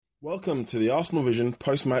Welcome to the Arsenal Vision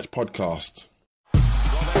post-match podcast. Perez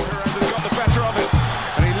has got the better of it,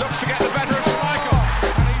 and he looks to get the better of Michael,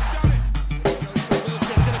 and he's done it. He's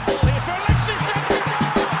going to fall here for Alexis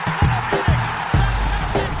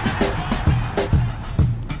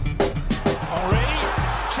Henry,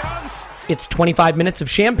 chance. It's 25 minutes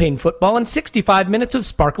of champagne football and 65 minutes of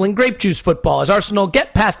sparkling grape juice football as Arsenal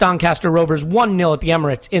get past Doncaster Rovers 1-0 at the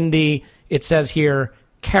Emirates in the, it says here,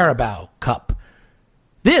 Carabao Cup.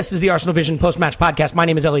 This is the Arsenal Vision post-match podcast. My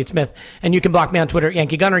name is Elliot Smith, and you can block me on Twitter at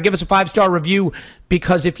Yankee Gunner. Give us a 5-star review,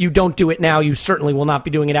 because if you don't do it now, you certainly will not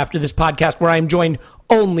be doing it after this podcast, where I am joined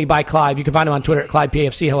only by Clive. You can find him on Twitter at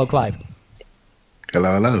ClivePAFC. Hello, Clive.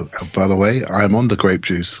 Hello. By the way, I'm on the grape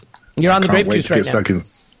juice. You're on the grape juice right now.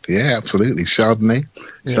 Yeah, absolutely.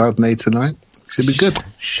 Chardonnay tonight. Should be good.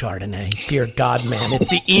 Chardonnay. Dear God, man.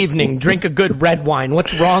 It's the evening. Drink a good red wine.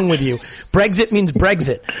 What's wrong with you? Brexit means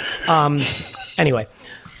Brexit. Anyway.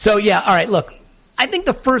 So, yeah, all right, look, I think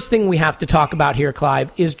the first thing we have to talk about here,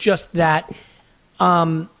 Clive, is just that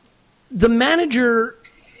the manager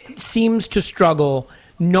seems to struggle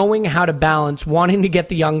knowing how to balance wanting to get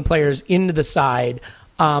the young players into the side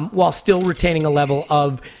while still retaining a level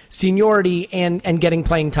of seniority and getting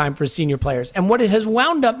playing time for senior players. And what it has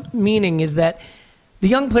wound up meaning is that the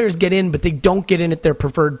young players get in, but they don't get in at their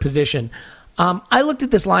preferred position. I looked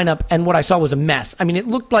at this lineup, and what I saw was a mess. I mean, it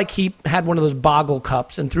looked like he had one of those boggle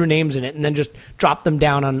cups and threw names in it and then just dropped them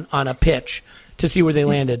down on a pitch to see where they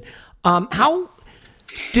landed. How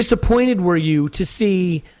disappointed were you to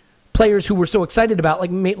see players who we're so excited about,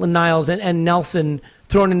 like Maitland-Niles and Nelson,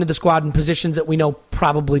 thrown into the squad in positions that we know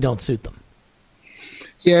probably don't suit them?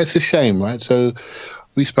 Yeah, it's a shame, right? So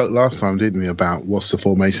we spoke last time, didn't we, about what's the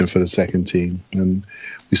formation for the second team, and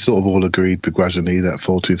we sort of all agreed begrudgingly that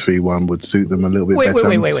 4-2-3-1 would suit them a little bit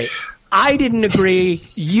better. Wait. I didn't agree.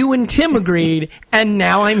 You and Tim agreed, and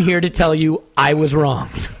now I'm here to tell you I was wrong.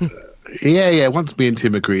 Yeah. Once me and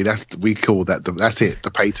Tim agree, we call that that's it.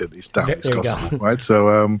 The patent is done. It's gospel, right?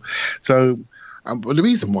 So the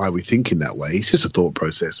reason why we're thinking that way, it's just a thought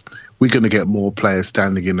process. We're going to get more players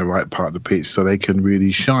standing in the right part of the pitch so they can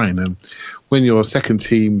really shine. And when you're a second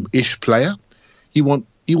team-ish player, you want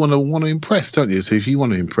to impress, don't you? So if you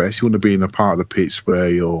want to impress, you want to be in a part of the pitch where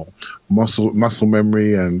your muscle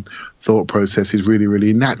memory and thought process is really,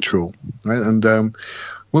 really natural, right? And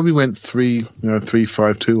when we went 3-5-2 or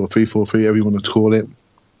 3-4-3, whatever you want to call it,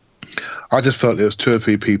 I just felt there was 2 or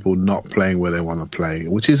 3 people not playing where they want to play,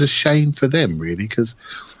 which is a shame for them, really, because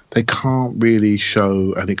they can't really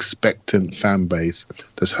show an expectant fan base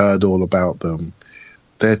that's heard all about them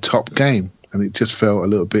their top game. And it just felt a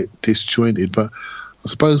little bit disjointed. But I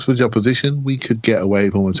suppose with the opposition, we could get away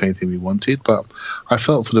with almost anything we wanted. But I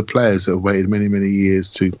felt for the players that have waited many, many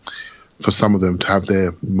years for some of them to have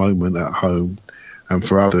their moment at home, and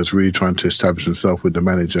for others really trying to establish themselves with the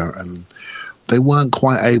manager, and they weren't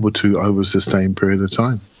quite able to over a sustained period of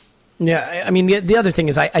time. Yeah, I mean, the other thing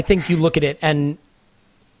is I think you look at it, and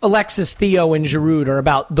Alexis, Theo, and Giroud are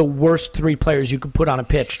about the worst 3 players you could put on a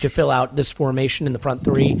pitch to fill out this formation in the front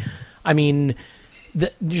 3. I mean,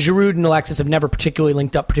 Giroud and Alexis have never particularly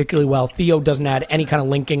linked up particularly well. Theo doesn't add any kind of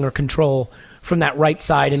linking or control from that right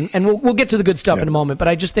side, and we'll get to the good stuff in a moment, but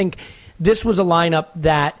I just think this was a lineup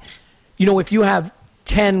that, if you have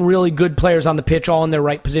 10 really good players on the pitch all in their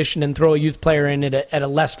right position and throw a youth player in at a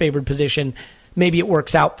less favored position, maybe it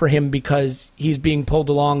works out for him because he's being pulled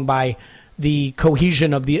along by the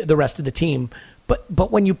cohesion of the rest of the team.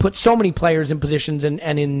 But when you put so many players in positions and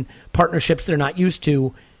in partnerships they're not used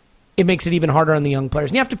to, it makes it even harder on the young players.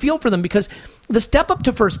 And you have to feel for them, because the step up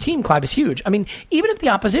to first team, Clive, is huge. I mean, even if the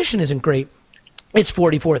opposition isn't great, it's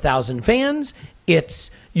 44,000 fans.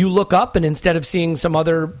 You look up, and instead of seeing some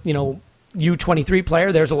other, U23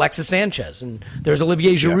 player, there's Alexis Sanchez and there's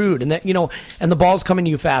Olivier Giroud, and and the ball's coming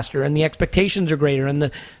to you faster, and the expectations are greater, and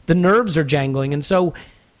the nerves are jangling. And so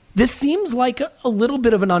this seems like a little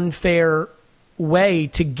bit of an unfair way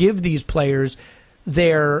to give these players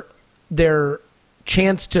their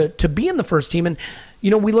chance to be in the first team. And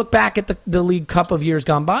we look back at the League Cup of years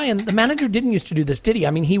gone by, and the manager didn't used to do this, did he?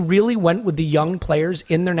 I mean, he really went with the young players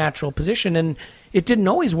in their natural position, and it didn't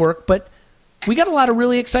always work, but we got a lot of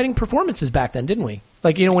really exciting performances back then, didn't we?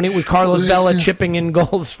 Like, when it was Carlos Vela chipping in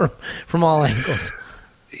goals from all angles.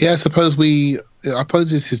 Yeah, I suppose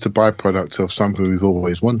this is the byproduct of something we've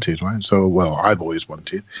always wanted, right? So, I've always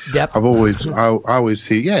wanted. Depth. I always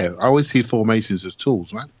see formations as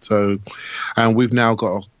tools, right? So, and we've now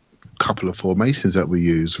got a couple of formations that we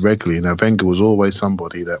use regularly. Now, Wenger was always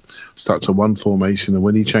somebody that stuck to one formation, and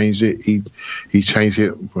when he changed it, he changed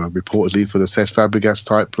it reportedly for the Cesc Fabregas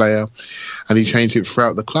type player, and he changed it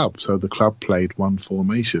throughout the club. So the club played one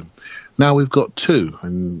formation. Now we've got two,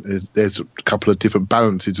 and there's a couple of different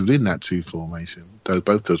balances within that two formation,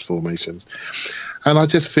 both those formations. And I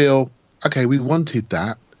just feel, okay, we wanted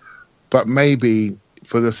that, but maybe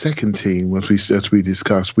for the second team, as we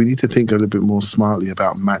discussed, we need to think a little bit more smartly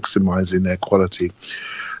about maximising their quality.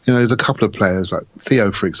 You know, there's a couple of players like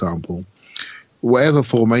Theo, for example. Whatever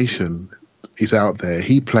formation is out there,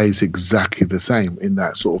 he plays exactly the same in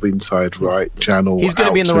that sort of inside right channel. He's going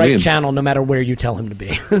to be in the right channel no matter where you tell him to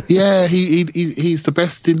be. Yeah, he's the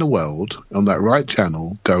best in the world on that right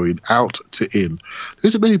channel, going out to in. There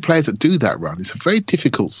isn't many players that do that run. It's a very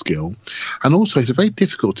difficult skill, and also it's very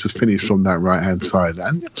difficult to finish from that right-hand side.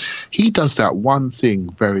 And he does that one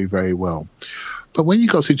thing very, very well. But when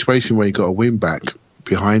you've got a situation where you've got a wing-back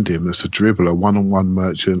behind him that's a dribbler, one-on-one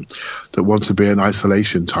merchant that wants to be an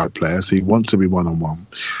isolation type player, so he wants to be one-on-one,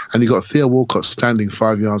 and you've got Theo Walcott standing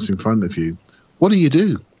 5 yards in front of you, what do you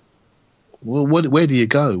do? Well, where do you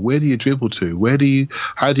go? Where do you dribble to?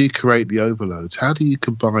 How do you create the overloads? How do you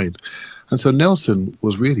combine? And so Nelson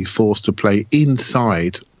was really forced to play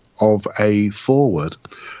inside of a forward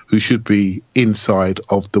who should be inside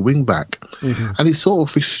of the wing back. Mm-hmm. And it sort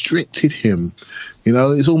of restricted him. You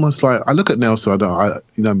know, it's almost like, I look at Nelson,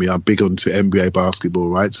 you know me, I'm big onto NBA basketball,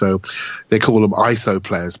 right? So they call them ISO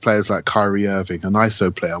players like Kyrie Irving, an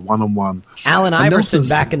ISO player, one-on-one. Allen Iverson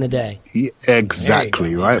back in the day. Yeah,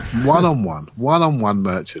 exactly, right? One-on-one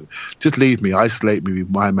merchant. Just leave me, isolate me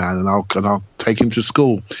with my man, and I'll take him to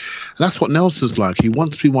school. And that's what Nelson's like. He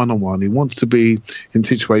wants to be one-on-one. He wants to be in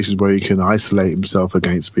situations where he can isolate himself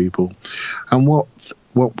against people. And what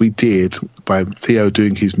we did by Theo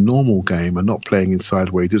doing his normal game and not playing inside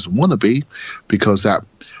where he doesn't want to be, because that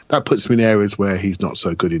puts him in areas where he's not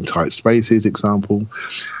so good in tight spaces, example.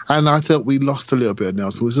 And I thought we lost a little bit of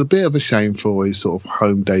Nelson. It was a bit of a shame for his sort of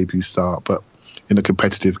home debut start, but in a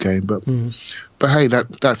competitive game. But hey,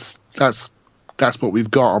 that's what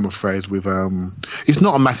we've got, I'm afraid. With it's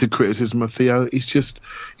not a massive criticism of Theo.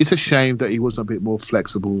 It's a shame that he wasn't a bit more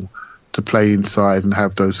flexible to play inside and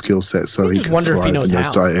have those skill sets, so he can thrive in those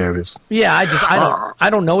tight areas. Yeah, I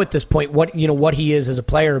don't know at this point what he is as a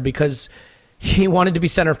player, because he wanted to be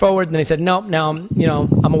center forward, and then he said, nope, now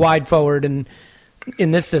I'm a wide forward, and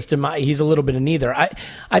in this system he's a little bit of neither.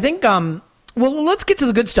 I think well, let's get to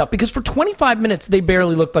the good stuff, because for 25 minutes they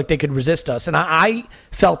barely looked like they could resist us, and I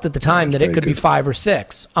felt at the time that it could be 5 or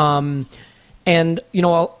 6. And,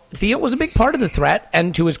 Theo was a big part of the threat,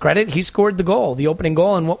 and to his credit, he scored the goal, the opening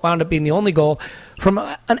goal, and what wound up being the only goal from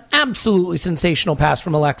an absolutely sensational pass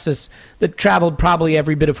from Alexis that traveled probably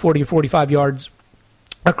every bit of 40 or 45 yards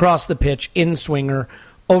across the pitch, in swinger,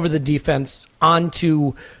 over the defense,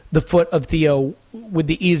 onto the foot of Theo with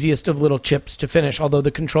the easiest of little chips to finish, although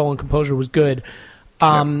the control and composure was good.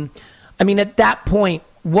 I mean, at that point,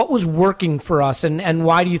 what was working for us, and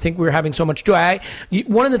why do you think we were having so much joy?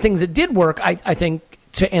 One of the things that did work, I think,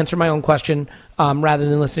 to answer my own question, rather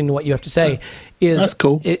than listening to what you have to say, is that's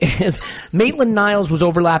cool. Is Maitland-Niles was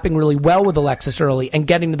overlapping really well with Alexis early and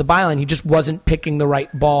getting to the byline. He just wasn't picking the right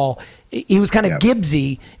ball. He was kind of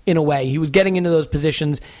Gibbsy in a way. He was getting into those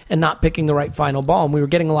positions and not picking the right final ball, and we were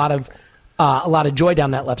getting a lot of joy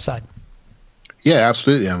down that left side. Yeah,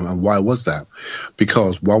 absolutely. And why was that?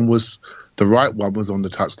 Because the right one was on the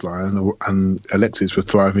touchline, and Alexis was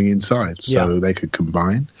thriving inside, so they could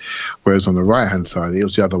combine. Whereas on the right-hand side, it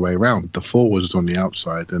was the other way around. The forward was on the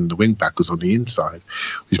outside, and the wing-back was on the inside,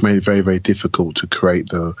 which made it very, very difficult to create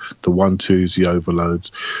the 1-2s, the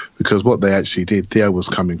overloads. Because what they actually did, Theo was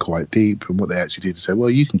coming quite deep, and what they actually did is say, well,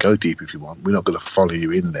 you can go deep if you want. We're not going to follow you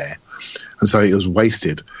in there. And so it was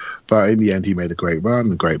wasted. But in the end, he made a great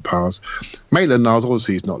run, a great pass. Maitland-Niles,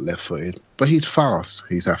 obviously, he's not left-footed, but he's fast.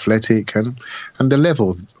 He's athletic. And the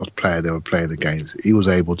level of player they were playing against, he was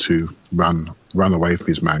able to run away from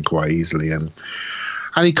his man quite easily. And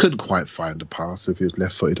he couldn't quite find the pass. If he was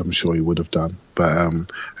left-footed, I'm sure he would have done. But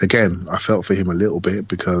again, I felt for him a little bit,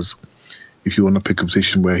 because if you want to pick a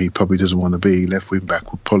position where he probably doesn't want to be, left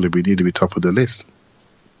wing-back would probably need to be top of the list.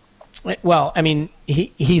 Well, I mean,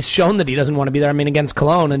 he's shown that he doesn't want to be there. I mean, against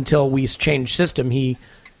Cologne, until we changed system, he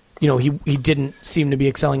didn't seem to be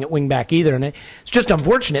excelling at wingback either. And it's just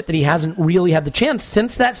unfortunate that he hasn't really had the chance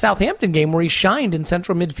since that Southampton game where he shined in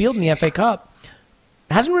central midfield in the FA Cup.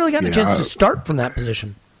 Hasn't really gotten a chance to start from that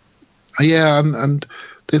position. Yeah, and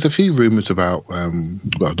there's a few rumours about, well,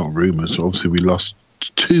 not rumours, obviously we lost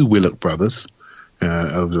 2 Willock brothers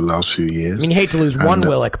over the last few years. I mean, you hate to lose one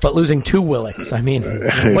Willock, but losing two Willocks, I mean,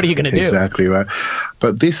 what are you going to do? Exactly right.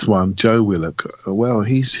 But this one, Joe Willock, well,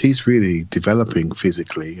 he's really developing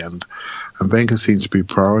physically, and Wenger seems to be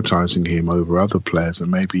prioritising him over other players that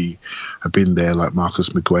maybe have been there, like Marcus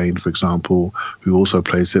McGuane, for example, who also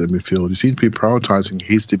plays centre midfield. He seems to be prioritising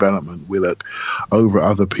his development, Willock, over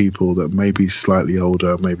other people that may be slightly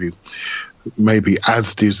older, maybe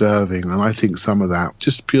as deserving. And I think some of that,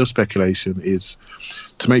 just pure speculation, is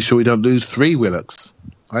to make sure we don't lose 3 Willocks.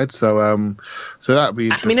 Right, so that'd be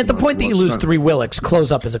interesting. I mean, at the point that you lose 3 Willocks,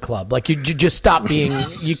 close up as a club. Like, you just stop being.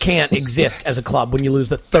 You can't exist as a club when you lose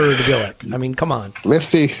the 3rd Willock. I mean, come on. Let's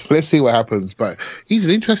see what happens. But he's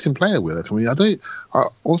an interesting player, Willock. I mean, I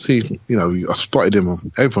spotted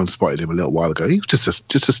him. Everyone spotted him a little while ago. He was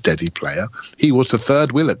just a steady player. He was the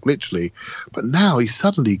 3rd Willock, literally. But now he's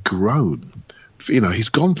suddenly grown. He's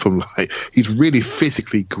gone from he's really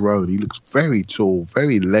physically grown. He looks very tall,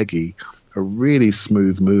 very leggy. A really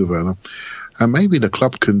smooth mover, and maybe the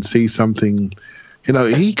club can see something.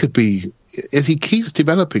 He could be, if he keeps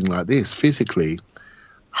developing like this physically,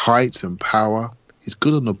 height and power. He's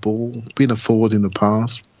good on the ball, been a forward in the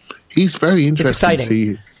past. He's very interesting. It's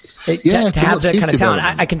exciting. To have that kind of talent.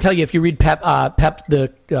 I can tell you, if you read Pep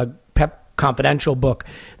Confidential book,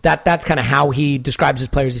 that's kind of how he describes his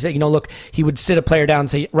players. He said, look, he would sit a player down and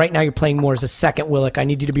say, right now you're playing more as a 2nd Willock. I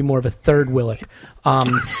need you to be more of a 3rd Willock.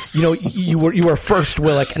 You were 1st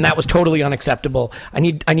Willock, and that was totally unacceptable. I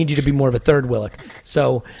need you to be more of a 3rd Willock.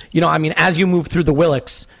 So, as you move through the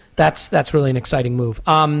Willocks, that's really an exciting move.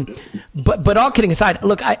 But all kidding aside,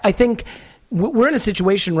 look, I think we're in a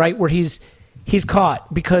situation, right, where he's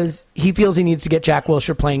caught because he feels he needs to get Jack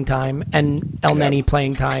Wilshere playing time and El Neni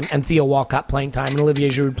playing time and Theo Walcott playing time and Olivier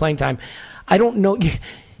Giroud playing time. I don't know.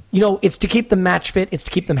 It's to keep them match fit. It's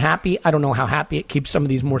to keep them happy. I don't know how happy it keeps some of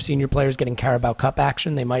these more senior players getting Carabao Cup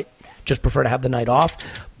action. They might just prefer to have the night off.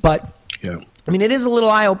 But, I mean, it is a little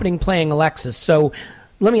eye-opening playing Alexis. So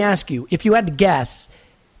let me ask you, if you had to guess,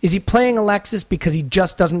 is he playing Alexis because he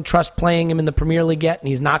just doesn't trust playing him in the Premier League yet and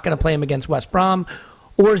he's not going to play him against West Brom?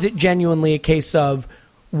 Or is it genuinely a case of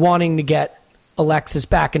wanting to get Alexis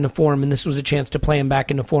back into form, and this was a chance to play him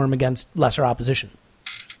back into form against lesser opposition?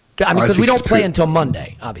 I mean, because we don't play until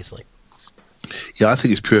Monday, obviously. Yeah, I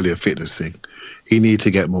think it's purely a fitness thing. He needs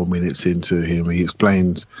to get more minutes into him. He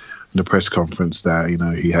explained in the press conference that,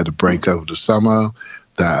 he had a break over the summer,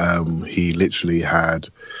 that he literally had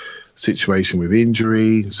situation with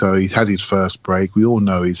injury. So he's had his first break. We all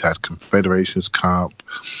know he's had Confederations Cup,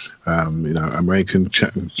 American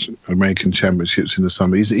Championships in the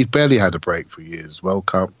summer. He's barely had a break for years, World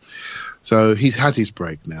Cup. So he's had his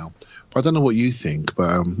break now. But I don't know what you think,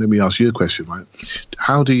 but let me ask you a question, right?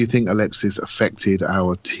 How do you think Alexis affected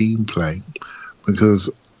our team play? Because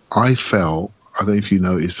I felt, I don't know if you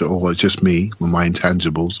noticed, or just me, my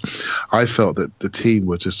intangibles, I felt that the team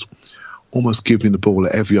were just almost giving the ball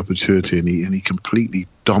at every opportunity, and he completely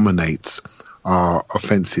dominates our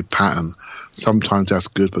offensive pattern. Sometimes that's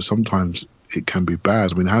good, but sometimes it can be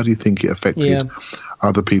bad. I mean, how do you think it affected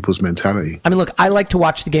other people's mentality? I mean, look, I like to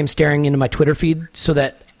watch the game staring into my Twitter feed so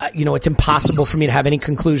that, it's impossible for me to have any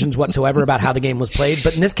conclusions whatsoever about how the game was played.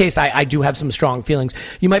 But in this case, I do have some strong feelings.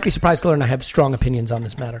 You might be surprised to learn I have strong opinions on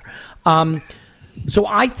this matter. So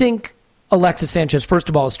I think Alexis Sanchez, first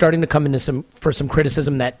of all, is starting to come into some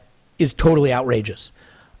criticism that is totally outrageous.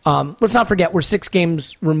 Let's not forget, we're 6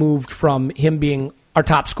 games removed from him being our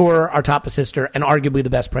top scorer, our top assister, and arguably the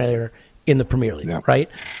best player in the Premier League, right?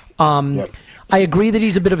 I agree that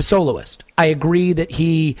he's a bit of a soloist. I agree that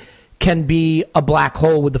he can be a black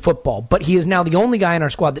hole with the football, but he is now the only guy in our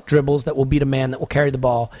squad that dribbles, that will beat a man, that will carry the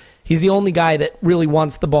ball. He's the only guy that really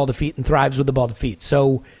wants the ball to feet and thrives with the ball to feet.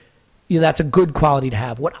 So, that's a good quality to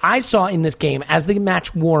have. What I saw in this game, as the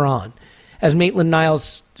match wore on, as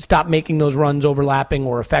Maitland-Niles stopped making those runs overlapping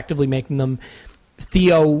or effectively making them,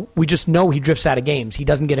 Theo, we just know he drifts out of games. He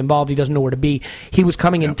doesn't get involved. He doesn't know where to be. He was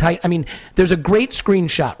coming in tight. I mean, there's a great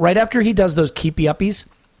screenshot right after he does those keepy-uppies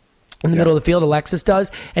in the middle of the field, Alexis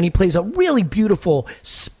does, and he plays a really beautiful,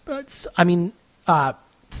 threads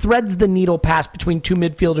the needle pass between 2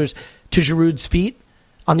 midfielders to Giroud's feet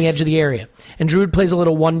on the edge of the area. And Giroud plays a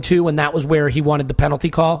little 1-2, and that was where he wanted the penalty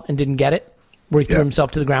call and didn't get it, where he threw himself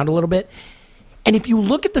to the ground a little bit. And if you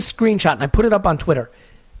look at the screenshot, and I put it up on Twitter,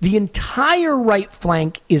 the entire right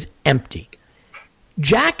flank is empty.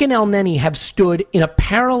 Jack and El Neni have stood in a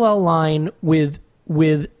parallel line with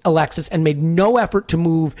Alexis and made no effort to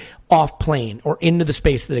move off plane or into the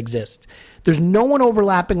space that exists. There's no one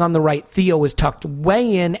overlapping on the right. Theo is tucked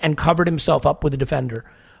way in and covered himself up with a defender.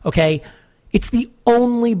 Okay? It's the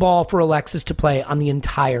only ball for Alexis to play on the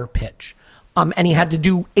entire pitch. and he had to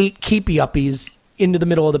do 8 keepy-uppies into the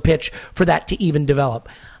middle of the pitch for that to even develop.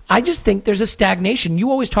 I just think there's a stagnation.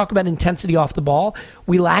 You always talk about intensity off the ball.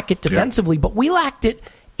 We lack it defensively, but we lacked it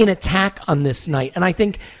in attack on this night. And I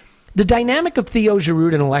think the dynamic of Theo,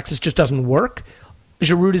 Giroud, and Alexis just doesn't work.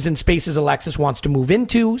 Giroud is in spaces Alexis wants to move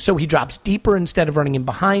into, so he drops deeper instead of running in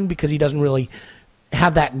behind because he doesn't really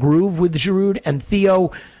have that groove with Giroud. And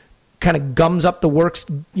Theo kind of gums up the works,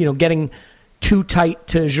 getting too tight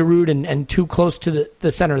to Giroud and too close to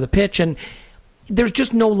the center of the pitch. And there's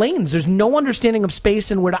just no lanes. There's no understanding of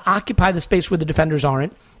space and where to occupy the space where the defenders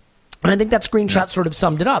aren't. And I think that screenshot sort of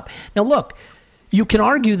summed it up. Now, look, you can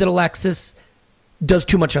argue that Alexis does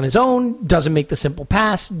too much on his own, doesn't make the simple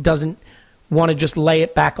pass, doesn't want to just lay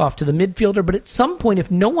it back off to the midfielder. But at some point,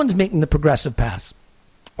 if no one's making the progressive pass,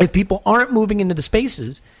 if people aren't moving into the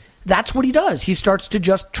spaces, that's what he does. He starts to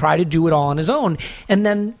just try to do it all on his own. And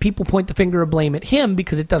then people point the finger of blame at him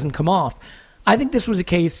because it doesn't come off. I think this was a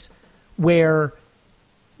case where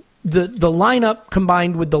the lineup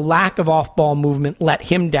combined with the lack of off-ball movement let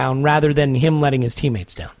him down rather than him letting his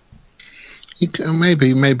teammates down. Maybe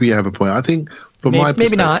you have a point. I think from my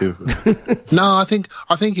perspective, maybe not. No, I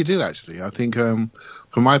think you do actually. I think from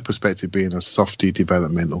my perspective, being a softy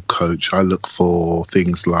developmental coach, I look for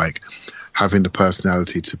things like having the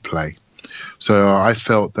personality to play. So I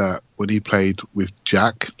felt that when he played with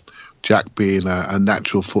Jack being a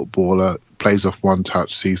natural footballer, plays off one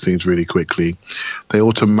touch, sees things really quickly, they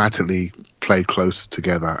automatically played close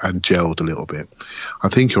together and gelled a little bit. I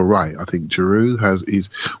think you're right. I think Giroud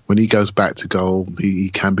when he goes back to goal, he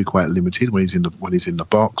can be quite limited when he's in the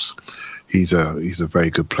box. He's a very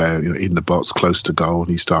good player, in the box, close to goal, and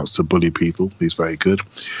he starts to bully people. He's very good.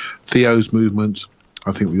 Theo's movements,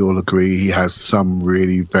 I think we all agree, he has some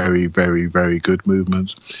really very, very, very good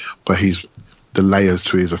movements, but the layers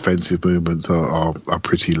to his offensive movements are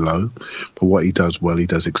pretty low. But what he does well, he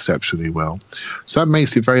does exceptionally well. So that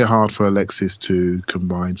makes it very hard for Alexis to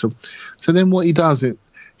combine. So then what he does,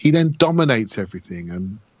 he then dominates everything.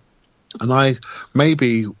 And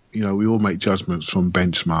we all make judgments from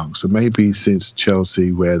benchmarks. And maybe since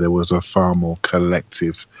Chelsea, where there was a far more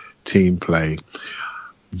collective team play,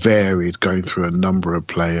 varied, going through a number of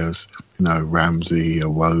players, Ramsey,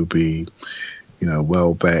 Iwobi,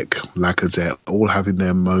 Welbeck, Lacazette, all having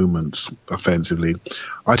their moments offensively.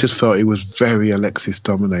 I just felt it was very Alexis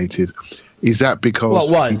dominated. Is that because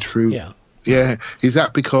Is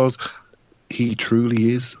that because he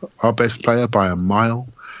truly is our best player by a mile?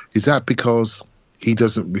 Is that because he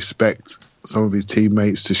doesn't respect some of his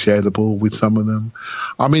teammates to share the ball with some of them?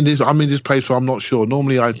 I'm in this place where I'm not sure.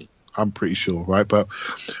 Normally I'm pretty sure, right? But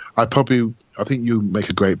I think you make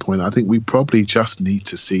a great point. I think we probably just need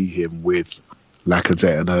to see him with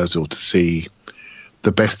Lacazette and Ozil to see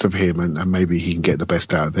the best of him, and maybe he can get the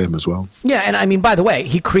best out of them as well. Yeah, and by the way,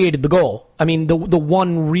 he created the goal. The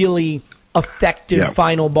one really effective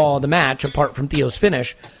final ball of the match, apart from Theo's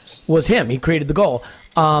finish, was him. He created the goal.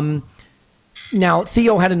 Now,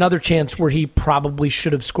 Theo had another chance where he probably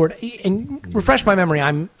should have scored. And refresh my memory,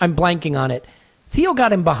 I'm blanking on it. Theo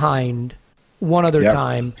got him behind one other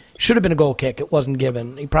time. Should have been a goal kick. It wasn't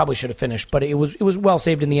given. He probably should have finished, but it was well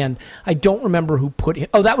saved in the end. I don't remember who put him.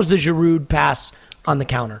 Oh, that was the Giroud pass on the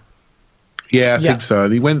counter. Yeah, I think so.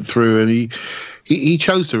 And he went through and he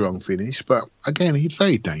chose the wrong finish, but again, he's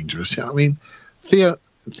very dangerous. Theo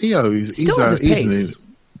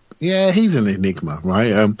he's an enigma,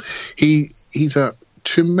 right? He's a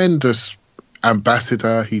tremendous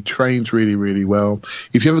ambassador. He trains really, really well.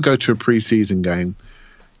 If you ever go to a pre-season game,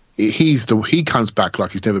 he comes back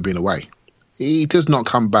like he's never been away. He does not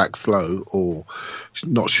come back slow or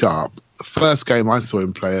not sharp. The first game I saw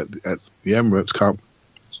him play at the Emirates Cup,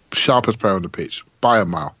 sharpest player on the pitch by a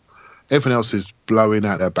mile. Everyone else is blowing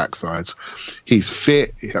out their backsides. He's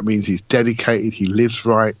fit. That means he's dedicated. He lives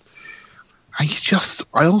right. And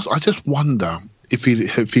I just wonder if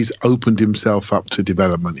he's opened himself up to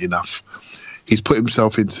development enough. He's put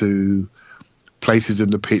himself into places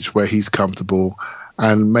in the pitch where he's comfortable,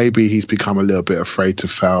 and maybe he's become a little bit afraid to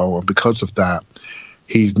foul, and because of that,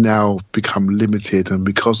 he's now become limited, and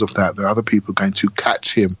because of that, there are other people going to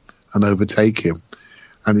catch him and overtake him,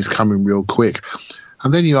 and he's coming real quick.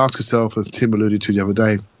 And then you ask yourself, as Tim alluded to the other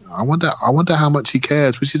day, I wonder how much he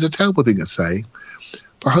cares, which is a terrible thing to say,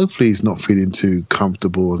 but hopefully he's not feeling too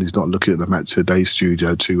comfortable and he's not looking at the Match Today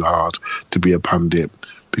studio too hard to be a pundit,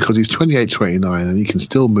 because he's 28, 29 and he can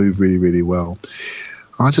still move really, really well.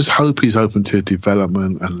 I just hope he's open to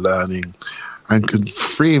development and learning and can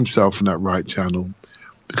free himself from that right channel,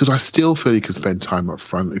 because I still feel he can spend time up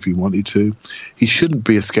front if he wanted to. He shouldn't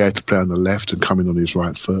be scared to play on the left and come in on his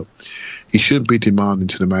right foot. He shouldn't be demanding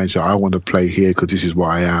to the manager, I want to play here because this is what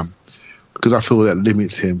I am. Because I feel that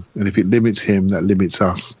limits him. And if it limits him, that limits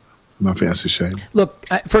us. And I think that's a shame. Look,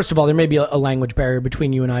 first of all, there may be a language barrier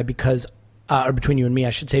between you and I because, or between you and me, I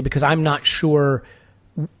should say, because I'm not sure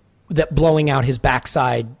that blowing out his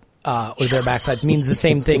backside or their backside means the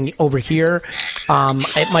same thing over here.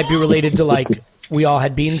 It might be related to like we all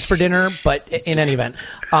had beans for dinner, but in any event,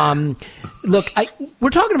 look, we're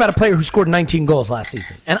talking about a player who scored 19 goals last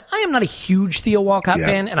season, and I am not a huge Theo Walcott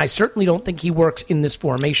fan, and I certainly don't think he works in this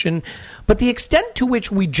formation, but the extent to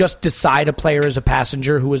which we just decide a player is a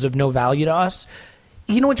passenger who is of no value to us,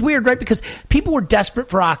 it's weird, right? Because people were desperate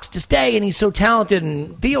for Ox to stay, and he's so talented,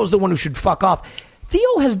 and Theo's the one who should fuck off.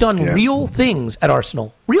 Theo has done real things at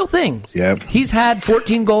Arsenal. Real things. Yeah. He's had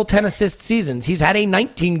 14-goal, 10-assist seasons. He's had a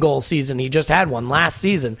 19-goal season. He just had one last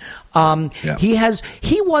season.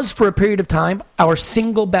 He was, for a period of time, our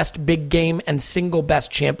single best big game and single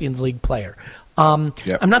best Champions League player. I'm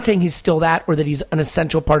not saying he's still that or that he's an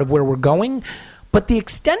essential part of where we're going, but the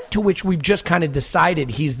extent to which we've just kind of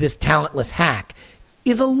decided he's this talentless hack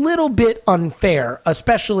is a little bit unfair,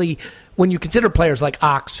 especially when you consider players like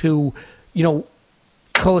Ox who,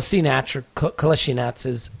 Kolasinac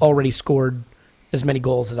has already scored as many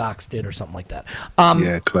goals as Ox did or something like that.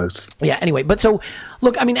 Close. Yeah, anyway. But so,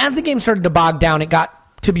 look, I mean, as the game started to bog down, it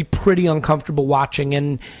got to be pretty uncomfortable watching,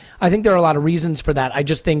 and I think there are a lot of reasons for that. I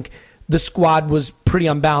just think the squad was pretty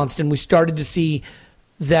unbalanced, and we started to see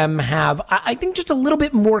them have, I think, just a little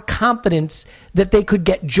bit more confidence that they could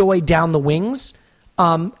get joy down the wings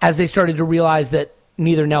as they started to realize that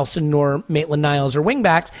neither Nelson nor Maitland-Niles are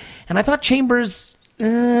wingbacks. And I thought Chambers...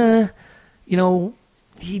 he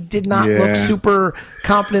did not look super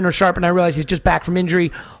confident or sharp, and I realize he's just back from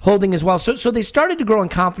injury, Holding as well. So they started to grow in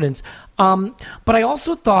confidence. But I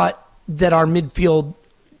also thought that our midfield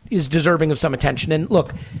is deserving of some attention. And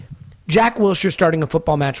look, Jack Wilshere starting a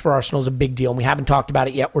football match for Arsenal is a big deal, and we haven't talked about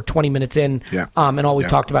it yet. We're 20 minutes in, and all we've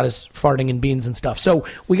talked about is farting and beans and stuff. So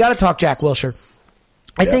we got to talk Jack Wilshere.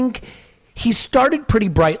 I think he started pretty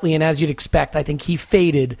brightly, and as you'd expect, I think he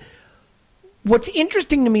faded. What's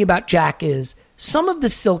interesting to me about Jack is some of the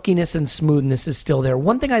silkiness and smoothness is still there.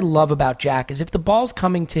 One thing I love about Jack is if the ball's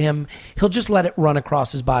coming to him, he'll just let it run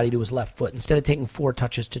across his body to his left foot instead of taking 4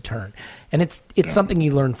 touches to turn. And it's something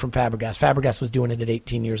he learned from Fabregas. Fabregas was doing it at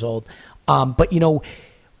 18 years old. And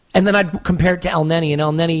then I'd compare it to El Neni, and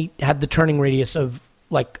El Neni had the turning radius of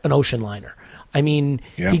like an ocean liner. I mean,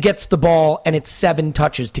 he gets the ball, and it's 7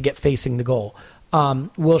 touches to get facing the goal.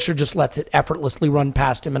 Wilshere just lets it effortlessly run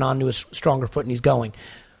past him and onto his stronger foot, and he's going.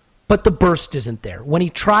 But the burst isn't there. When he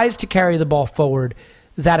tries to carry the ball forward,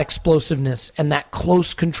 that explosiveness and that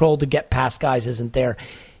close control to get past guys isn't there.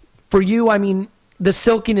 For you, I mean, the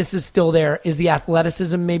silkiness is still there. Is the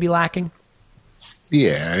athleticism maybe lacking?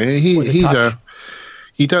 Yeah,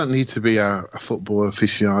 you don't need to be a football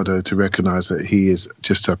aficionado to recognize that he is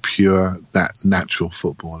just a pure, that natural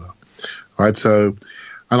footballer. Right? So,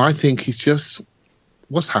 and I think he's just...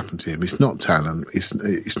 What's happened to him? It's not talent.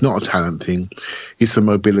 It's not a talent thing. It's a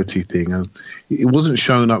mobility thing. And it wasn't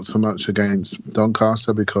showing up so much against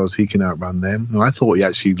Doncaster because he can outrun them. And I thought he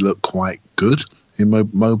actually looked quite good in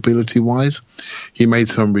mobility-wise. He made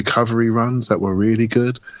some recovery runs that were really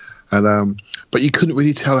good. And but you couldn't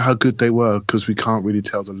really tell how good they were because we can't really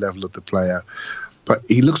tell the level of the player. But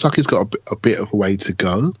he looks like he's got a bit of a way to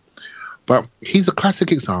go. But he's a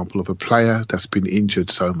classic example of a player that's been injured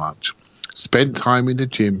so much. Spent time in the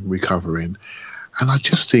gym recovering, and I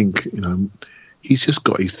just think he's just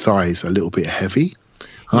got his thighs a little bit heavy.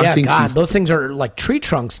 And I think those things are like tree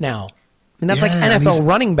trunks now. I mean, that's like NFL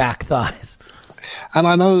running back thighs. And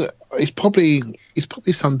I know it's probably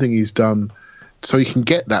something he's done so he can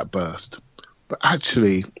get that burst, but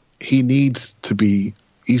actually he needs to be.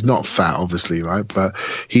 He's not fat, obviously, right? But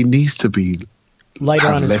he needs to be. Lighter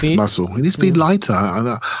on his less feet? Muscle. He needs to be lighter.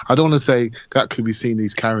 I don't want to say that could be seen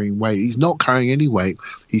he's carrying weight. He's not carrying any weight.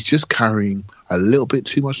 He's just carrying a little bit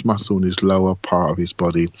too much muscle in his lower part of his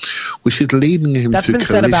body, which is leading him That's to been collisions.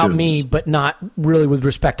 said about me, but not really with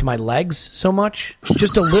respect to my legs so much.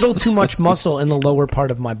 Just a little too much muscle in the lower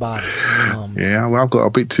part of my body. Well, I've got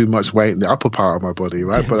a bit too much weight in the upper part of my body,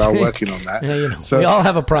 right? But I'm working on that. We all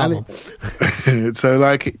have a problem.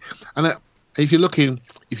 If you're looking,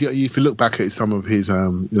 if you look back at some of his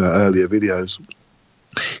earlier videos,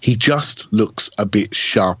 he just looks a bit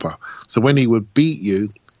sharper. So when he would beat you,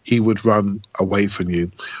 he would run away from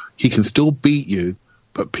you. He can still beat you,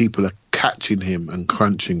 but people are catching him and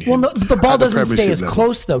crunching him. Well, no, the ball doesn't stay as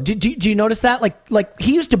close, though. Do you notice that? Like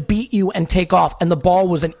he used to beat you and take off, and the ball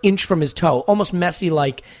was an inch from his toe, almost messy,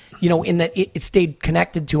 like, in that it stayed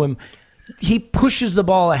connected to him. He pushes the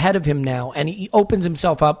ball ahead of him now, and he opens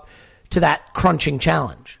himself up to that crunching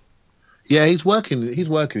challenge. Yeah, he's working his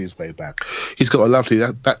way back. He's got a lovely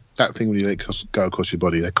that thing when you let it go across your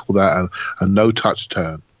body. They call that a no-touch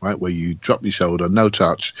turn, right? Where you drop your shoulder, no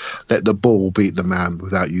touch, let the ball beat the man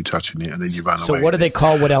without you touching it, and then you run away. So what do they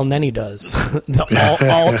call what El Neni does?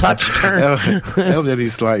 all touch turn. El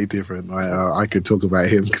Neni's slightly different. I could talk about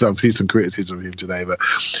him because I've seen some criticism of him today. But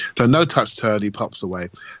so no touch turn, he pops away.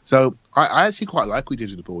 So I actually quite like what we did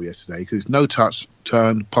with the ball yesterday because no touch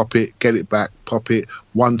turn, pop it, get it back, pop it,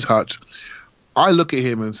 one touch. I look at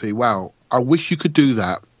him and say, wow, I wish you could do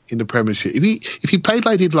that in the Premiership. If he played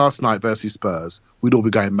like he did last night versus Spurs, we'd all be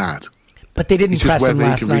going mad. But they didn't press him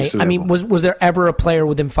last night. I mean, was there ever a player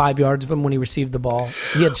within 5 yards of him when he received the ball?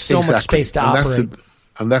 He had so much space to operate.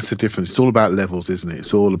 And that's the difference. It's all about levels, isn't it?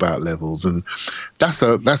 It's all about levels. And that's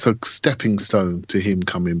a stepping stone to him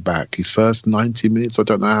coming back. His first 90 minutes, I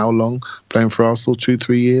don't know how long, playing for Arsenal,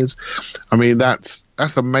 2-3 years. I mean, that's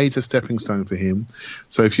a major stepping stone for him.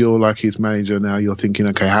 So if you're like his manager now, you're thinking,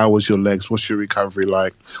 okay, how was your legs? What's your recovery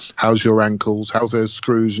like? How's your ankles? How's those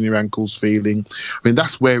screws in your ankles feeling? I mean,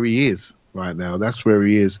 that's where he is right now. That's where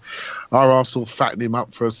he is. Are Arsenal fattening him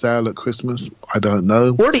up for a sale at Christmas? I don't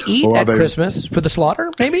know. Or to eat at Christmas for the slaughter,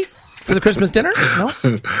 maybe? For the Christmas dinner? No?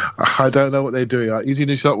 I don't know what they're doing. Is he in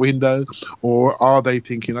the shop window? Or are they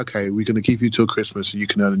thinking, okay, we're going to keep you till Christmas and you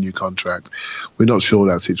can earn a new contract? We're not sure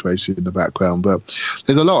that situation in the background. But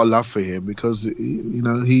there's a lot of love for him because,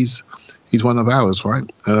 he's one of ours, right?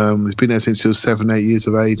 He's been there since he was 7-8 years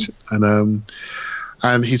of age.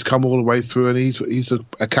 And he's come all the way through, and he's an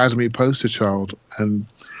academy poster child, and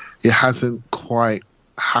it hasn't quite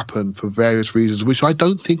happened for various reasons, which I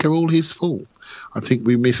don't think are all his fault. I think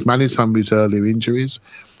we mismanaged some of his earlier injuries,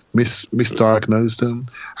 misdiagnosed them,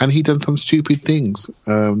 and he done some stupid things,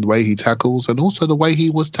 the way he tackles, and also the way he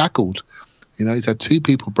was tackled. He's had 2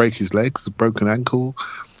 people break his legs, a broken ankle.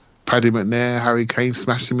 Paddy McNair, Harry Kane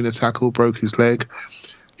smashed him in a tackle, broke his leg.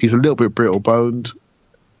 He's a little bit brittle-boned,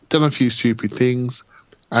 done a few stupid things.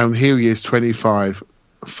 And here he is, 25,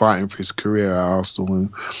 fighting for his career at Arsenal.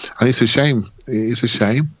 And it's a shame. It's a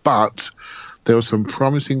shame. But there were some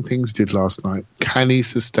promising things he did last night. Can he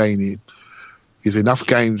sustain it? Is enough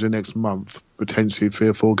games the next month, potentially 3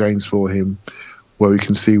 or 4 games for him, where we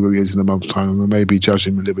can see where he is in a month's time and maybe judge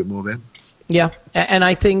him a little bit more then? Yeah. And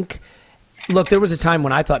I think, look, there was a time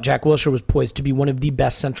when I thought Jack Wilshere was poised to be one of the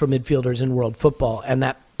best central midfielders in world football. And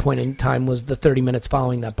that point in time was the 30 minutes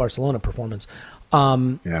following that Barcelona performance.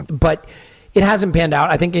 But it hasn't panned out.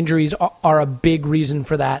 I think injuries are a big reason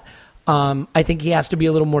for that. I think he has to be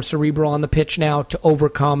a little more cerebral on the pitch now to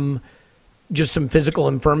overcome just some physical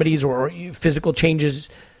infirmities or physical changes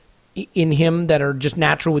in him that are just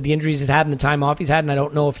natural with the injuries he's had and the time off he's had, and I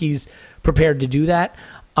don't know if he's prepared to do that.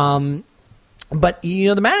 But,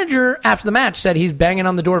 the manager after the match said he's banging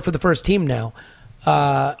on the door for the first team now.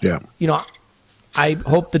 I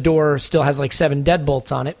hope the door still has like 7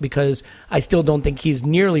 deadbolts on it because I still don't think he's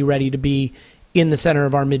nearly ready to be in the center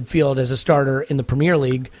of our midfield as a starter in the Premier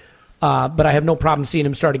League. But I have no problem seeing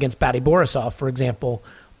him start against Bate Borisov, for example,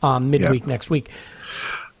 midweek next week.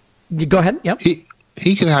 You go ahead. Yep.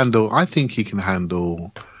 He can handle. I think he can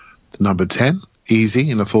handle the number 10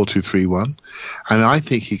 easy in a 4-2-3-1, and I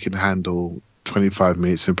think he can handle 25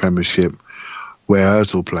 minutes in Premiership where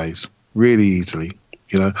Ozil plays really easily.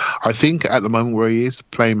 I think at the moment where he is,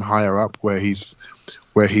 playing higher up, where he's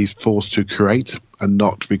forced to create and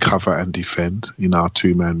not recover and defend in our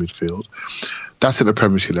 2-man midfield, that's at the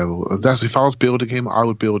Premiership level. And that's if I was building him, I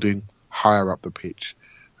would build him higher up the pitch,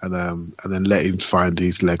 and then let him find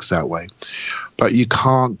his legs that way. But you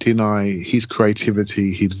can't deny his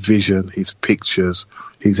creativity, his vision, his pictures,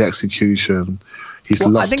 his execution.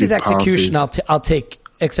 I think his execution, I'll take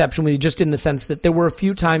exception with you, just in the sense that there were a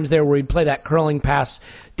few times there where he'd play that curling pass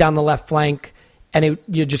down the left flank, and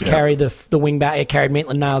you just carry the wing back. It carried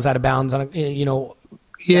Maitland-Niles out of bounds on a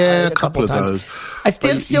couple of times. Those. I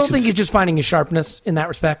still think he's just finding his sharpness in that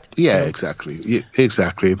respect. Yeah, exactly. Yeah,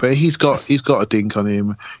 exactly. But he's got a dink on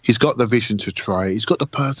him. He's got the vision to try it. He's got the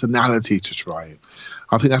personality to try it.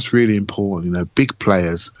 I think that's really important. Big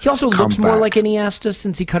players. He also looks more like Iniesta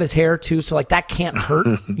since he cut his hair too. So that can't hurt.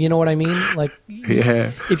 You know what I mean?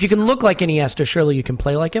 Yeah. If you can look like Iniesta, surely you can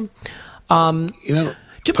play like him.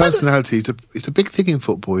 Personality is a big thing in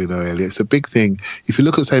football, Elliot. It's a big thing. If you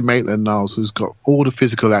look at, say, Maitland-Niles, who's got all the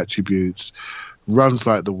physical attributes, runs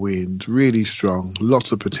like the wind, really strong,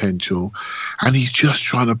 lots of potential, and he's just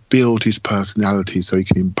trying to build his personality so he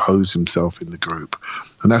can impose himself in the group.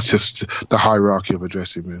 And that's just the hierarchy of a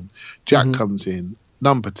dressing room. Jack comes in,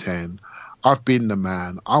 number 10. I've been the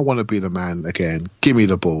man. I want to be the man again. Give me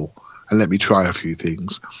the ball and let me try a few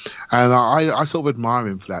things. And I sort of admire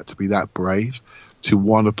him for that, to be that brave, to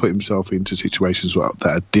want to put himself into situations that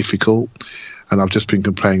are difficult. And I've just been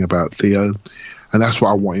complaining about Theo. And that's what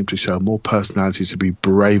I want him to show, more personality, to be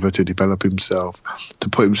braver, to develop himself, to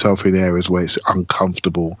put himself in areas where it's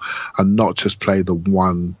uncomfortable and not just play the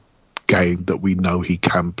one game that we know he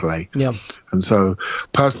can play. Yeah. And so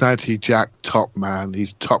personality, Jack, top man.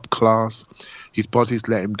 He's top class. His body's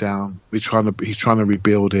let him down. He's trying to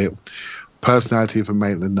rebuild it. Personality for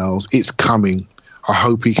Maitland-Niles. It's coming. I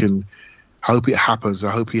hope it happens. I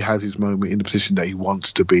hope he has his moment in the position that he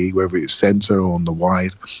wants to be, whether it's centre or on the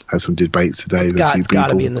wide. Had some debates today. It's got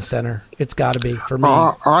to be in the centre. It's got to be, for me.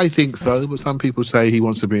 I think so, but some people say he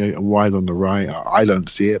wants to be wide on the right. I don't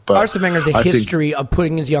see it. But Arsene Wenger has a history of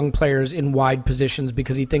putting his young players in wide positions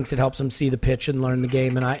because he thinks it helps them see the pitch and learn the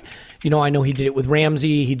game. And I know he did it with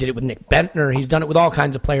Ramsey. He did it with Nick Bentner. He's done it with all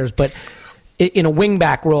kinds of players. But in a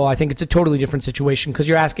wing-back role, I think it's a totally different situation because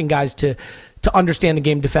you're asking guys to understand the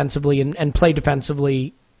game defensively and play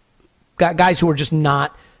defensively, guys who are just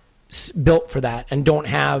not built for that and don't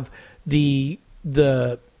have the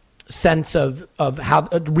sense of how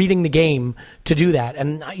reading the game to do that.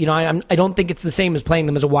 And I don't think it's the same as playing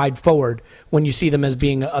them as a wide forward when you see them as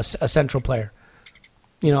being a central player.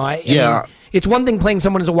 I mean, it's one thing playing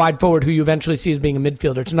someone as a wide forward who you eventually see as being a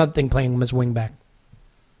midfielder. It's another thing playing them as a wing-back.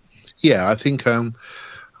 Yeah, I think I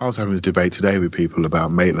was having a debate today with people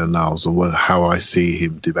about Maitland-Niles and how I see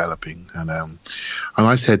him developing, and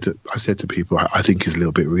I said to people, I think he's a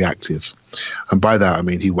little bit reactive, and by that I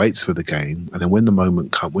mean he waits for the game, and then when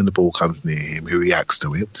the ball comes near him, he reacts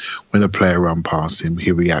to it. When a player runs past him,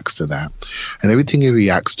 he reacts to that, and everything he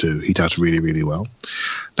reacts to, he does really, really well.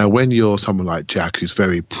 Now, when you're someone like Jack, who's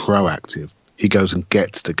very proactive, he goes and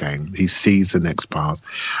gets the game. He sees the next pass,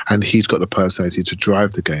 and he's got the personality to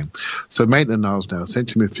drive the game. So Maitland-Niles now,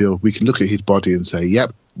 central midfield, we can look at his body and say,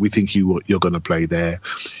 yep, we think you're going to play there.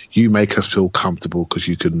 You make us feel comfortable because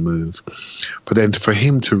you can move. But then for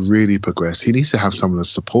him to really progress, he needs to have some of the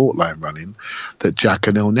support line running that Jack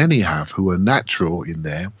and Elneny have, who are natural in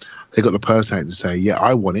there. They've got the personality to say, yeah,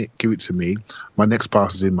 I want it, give it to me. My next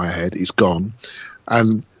pass is in my head, it's gone.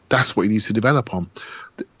 And that's what he needs to develop on.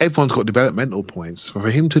 Everyone's got developmental points.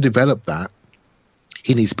 For him to develop that,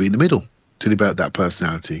 he needs to be in the middle to develop that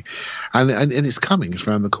personality. And it's coming. It's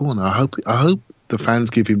around the corner. I hope the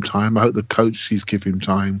fans give him time. I hope the coaches give him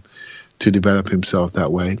time to develop himself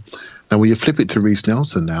that way. And when you flip it to Reece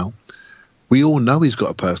Nelson now, we all know he's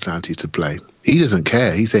got a personality to play. He doesn't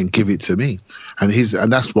care. He's saying, give it to me.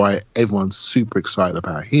 And that's why everyone's super excited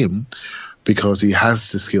about him, because he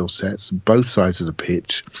has the skill sets, both sides of the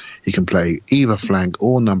pitch. He can play either flank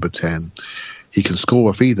or number 10. He can score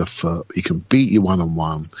off either foot. He can beat you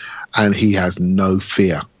one-on-one. And he has no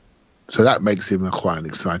fear. So that makes him quite an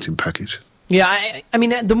exciting package. Yeah, I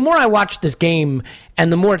mean, the more I watched this game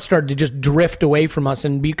and the more it started to just drift away from us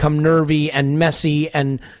and become nervy and messy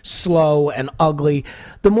and slow and ugly,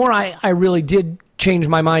 the more I really did change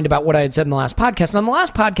my mind about what I had said in the last podcast. And on the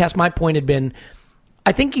last podcast, my point had been,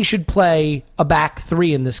 I think he should play a back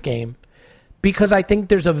three in this game because I think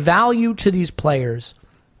there's a value to these players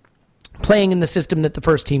playing in the system that the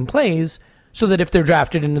first team plays so that if they're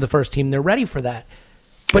drafted into the first team, they're ready for that.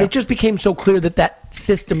 But it just became so clear that that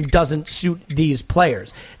system doesn't suit these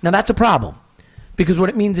players. Now, that's a problem because what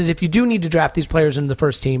it means is if you do need to draft these players into the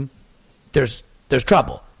first team, there's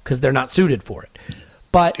trouble because they're not suited for it.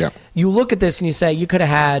 But you look at this and you say you could have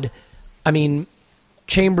had,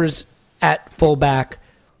 Chambers at fullback,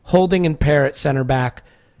 Holding and Pear at center back,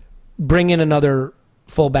 bring in another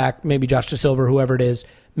fullback, maybe Josh Da Silva, whoever it is,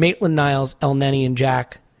 Maitland-Niles, Elneny and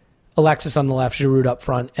Jack, Alexis on the left, Giroud up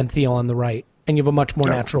front, and Theo on the right. And you have a much more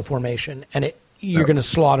natural formation, and you're going to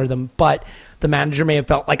slaughter them. But the manager may have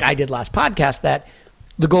felt, like I did last podcast, that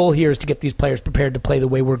the goal here is to get these players prepared to play the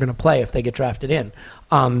way we're going to play if they get drafted in.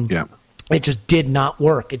 It just did not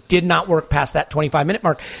work. It did not work past that 25-minute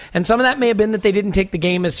mark. And some of that may have been that they didn't take the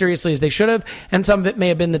game as seriously as they should have, and some of it may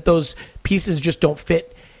have been that those pieces just don't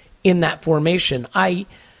fit in that formation. I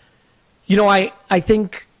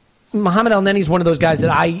think Mohamed Elneny is one of those guys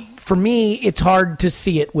that for me, it's hard to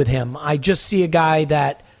see it with him. I just see a guy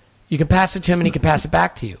that you can pass it to him and he can pass it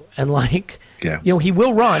back to you. And he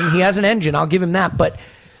will run. He has an engine. I'll give him that. But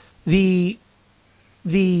the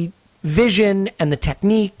vision and the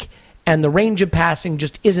technique and the range of passing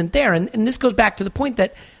just isn't there. And this goes back to the point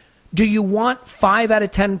that do you want 5 out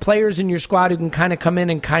of 10 players in your squad who can kind of come in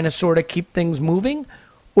and kind of sort of keep things moving?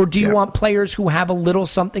 Or do you want players who have a little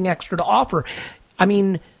something extra to offer? I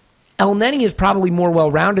mean, El Neni is probably more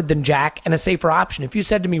well-rounded than Jack and a safer option. If you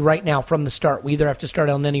said to me right now from the start, we either have to start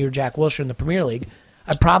El Neni or Jack Wilshere in the Premier League,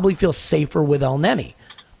 I'd probably feel safer with El Neni.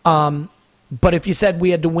 But if you said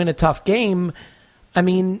we had to win a tough game, I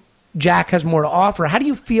mean, Jack has more to offer. How do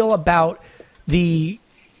you feel about the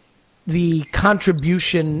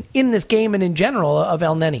contribution in this game and in general of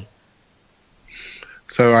El Neni?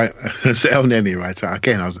 So it's El Neni, right?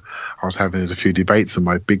 Again, I was having a few debates on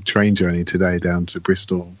my big train journey today down to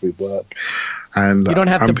Bristol with work. And you don't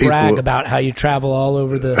have to brag about how you travel all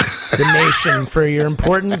over the nation for your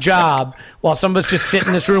important job while some of us just sit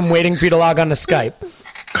in this room waiting for you to log on to Skype.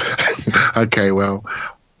 Okay, well,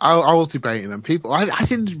 I was debating, and people, I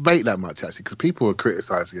didn't debate that much actually, because people were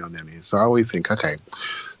criticizing El Neni. So I always think, okay,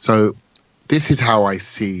 so this is how I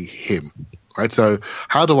see him. Right, so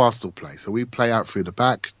how do Arsenal play? So we play out through the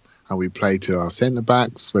back, and we play to our centre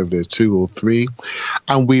backs, whether there's 2 or 3,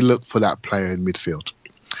 and we look for that player in midfield,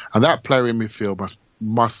 and that player in midfield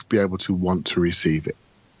must be able to want to receive it.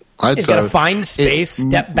 Right? He's got to find space,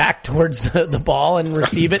 step back towards the ball and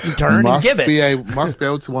receive it and turn and give it. Must be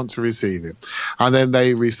able to want to receive it. And then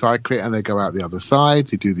they recycle it and they go out the other side.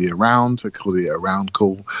 They do the around. They call it a round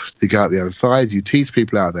call. You go out the other side. You tease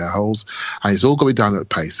people out of their holes. And it's all got to be done at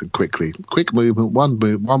pace and quickly. Quick movement,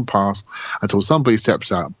 one pass until somebody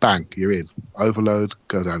steps out. Bang, you're in. Overload,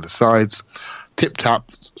 go down the sides.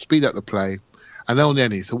 Tip-tap, speed up the play. And El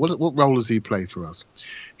Neni, so what role does he play for us?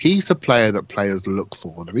 He's the player that players look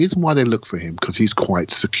for. And the reason why they look for him, because he's quite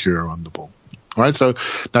secure on the ball. All right, so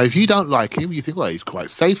now if you don't like him, you think, well, he's quite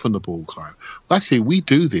safe on the ball, Clive. Well, actually, we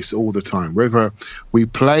do this all the time. Whether we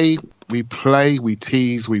play, we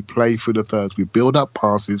tease, we play through the thirds, we build up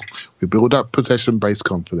passes, we build up possession-based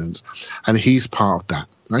confidence, and he's part of that.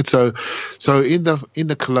 Right, so in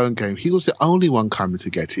the Cologne game, he was the only one coming to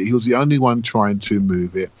get it. He was the only one trying to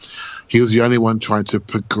move it. He was the only one trying to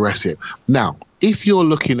progress it. Now, if you're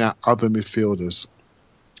looking at other midfielders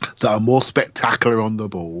that are more spectacular on the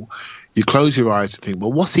ball, you close your eyes and think,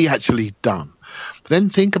 well, what's he actually done? But then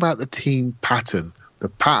think about the team pattern, the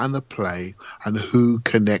pattern of play, and who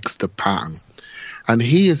connects the pattern. And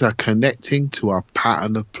he is connecting to our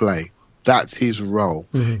pattern of play. That's his role.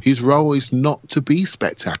 Mm-hmm. His role is not to be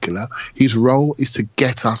spectacular. His role is to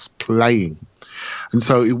get us playing. And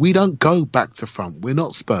so if we don't go back to front, we're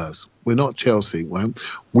not Spurs, we're not Chelsea, right?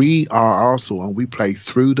 We are Arsenal and we play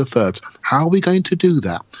through the thirds. How are we going to do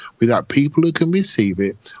that without people who can receive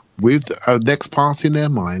it with a next pass in their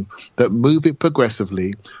mind, that move it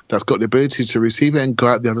progressively, that's got the ability to receive it and go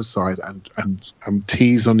out the other side and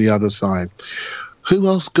tease on the other side? Who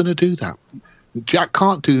else is going to do that? Jack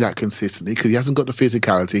can't do that consistently because he hasn't got the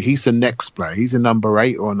physicality. He's the next player. He's a number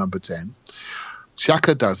 8 or a number 10.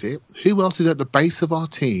 Xhaka does it. Who else is at the base of our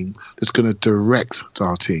team that's going to direct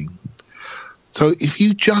our team? So if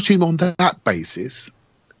you judge him on that basis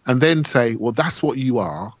and then say, well, that's what you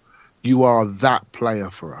are that player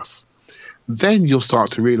for us, then you'll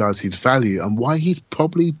start to realise his value and why he's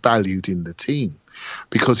probably valued in the team.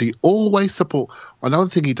 Because he always supports. Another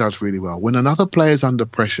thing he does really well, when another player's under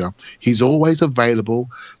pressure, he's always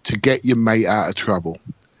available to get your mate out of trouble.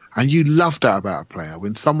 And you love that about a player,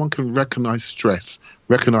 when someone can recognise stress,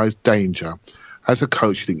 recognise danger. As a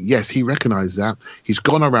coach, you think, yes, he recognised that. He's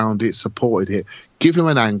gone around it, supported it, give him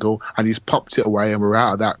an angle, and he's popped it away, and we're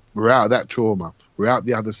out of that trauma. We're out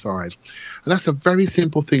the other side. And that's a very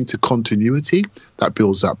simple thing to continuity. That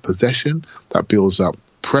builds up possession, that builds up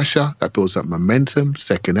pressure, that builds up momentum,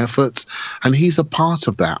 second efforts, and he's a part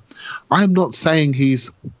of that. I'm not saying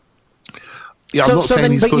he's... Yeah,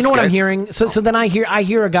 but you know what I'm hearing? So then I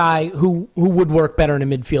hear a guy who would work better in a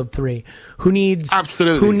midfield 3, who needs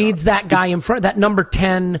that guy in front, that number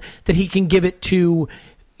 10 that he can give it to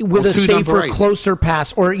with a safer, closer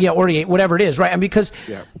pass, or 8, whatever it is, right? And because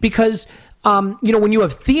when you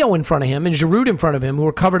have Theo in front of him and Giroud in front of him, who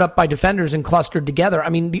are covered up by defenders and clustered together, I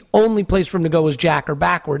mean, the only place for him to go is Jack or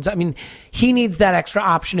backwards. I mean, he needs that extra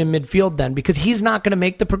option in midfield then, because he's not going to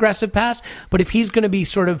make the progressive pass, but if he's going to be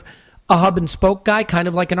sort of a hub and spoke guy, kind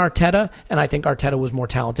of like an Arteta, and I think Arteta was more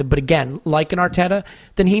talented, but again, like an Arteta,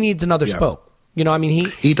 then he needs another spoke. You know, I mean,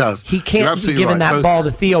 he does. He can't be giving that ball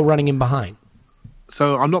to Theo running in behind.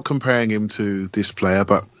 So I'm not comparing him to this player,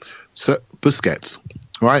 but Busquets,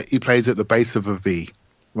 right? He plays at the base of a V,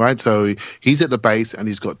 right? So he's at the base and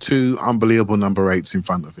he's got 2 unbelievable number 8s in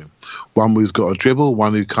front of him. One who's got a dribble,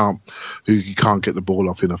 one who can't get the ball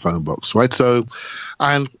off in a phone box, right? So,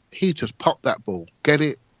 and he just popped that ball, get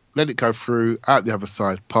it, let it go through, out the other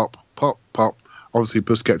side, pop, pop, pop, Obviously,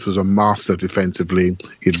 Busquets was a master defensively.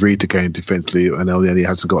 He'd read the game defensively, and Elneny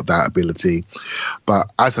hasn't got that ability.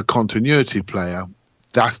 But as a continuity player,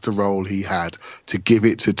 that's the role he had, to give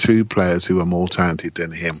it to two players who are more talented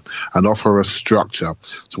than him and offer a structure.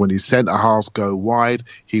 So when his centre halves go wide,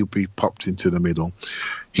 he'll be popped into the middle.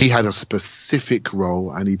 He had a specific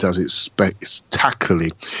role, and he does it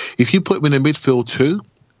spectacularly. If you put him in the midfield too,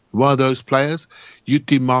 one of those players, you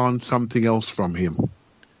demand something else from him.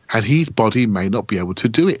 And his body may not be able to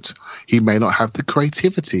do it. He may not have the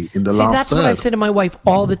creativity in the last third. That's what I say to my wife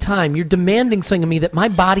all the time. You're demanding something of me that my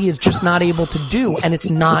body is just not able to do, and it's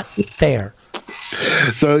not fair.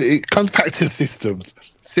 So it comes back to systems.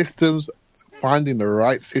 Systems, finding the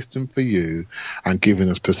right system for you and giving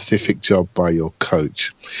a specific job by your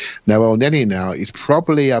coach. Now, Elneny now is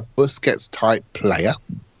probably a Busquets-type player,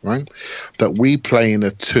 right? That we play in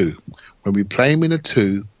a 2. When we play him in a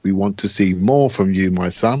 2, we want to see more from you,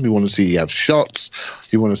 my son. We want to see you have shots.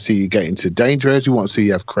 We want to see you get into danger areas. We want to see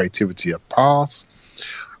you have creativity of pass.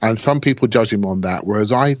 And some people judge him on that,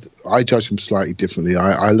 whereas I judge him slightly differently.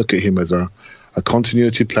 I look at him as a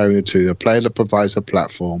continuity player in a 2, a player that provides a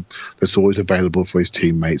platform that's always available for his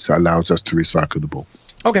teammates, that allows us to recycle the ball.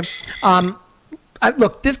 Okay.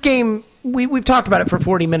 Look, this game, we've talked about it for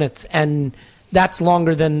 40 minutes, and that's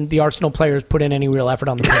longer than the Arsenal players put in any real effort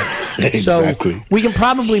on the pitch. Exactly. So we can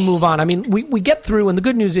probably move on. I mean, we get through, and the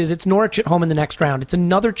good news is it's Norwich at home in the next round. It's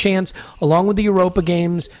another chance, along with the Europa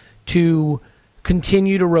games, to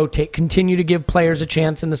continue to rotate, continue to give players a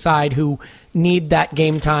chance in the side who need that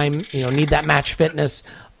game time, need that match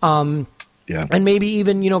fitness. And maybe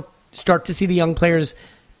even, start to see the young players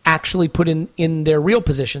actually put in their real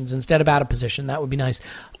positions instead of out of position. That would be nice.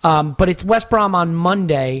 But it's West Brom on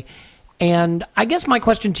Monday. And I guess my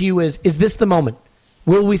question to you is this the moment?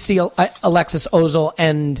 Will we see Alexis Ozil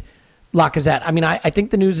and Lacazette? I mean, I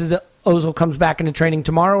think the news is that Ozil comes back into training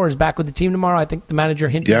tomorrow or is back with the team tomorrow. I think the manager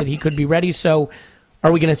hinted that he could be ready. So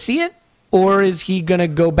are we going to see it? Or is he going to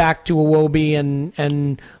go back to Iwobi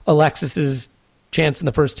and Alexis's chance in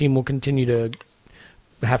the first team will continue to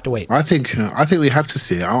have to wait? I think we have to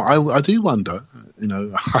see it. I do wonder,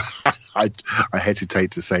 I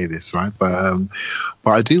hesitate to say this, right? But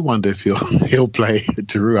I do wonder if he'll play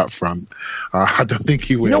Giroud up front. I don't think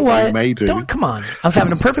he will. You know what? He may do. Come on. I was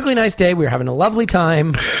having a perfectly nice day. We were having a lovely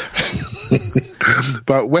time.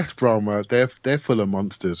 But West Brom, they're full of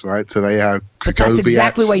monsters, right? So they have. But that's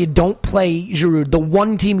exactly why you don't play Giroud. The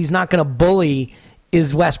one team he's not going to bully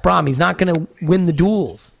is West Brom. He's not going to win the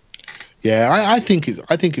duels. Yeah, I think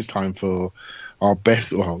it's time for our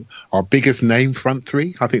biggest name front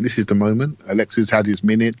 3. I think this is the moment. Alexis had his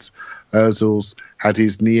minutes. Ozil's had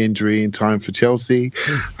his knee injury in time for Chelsea,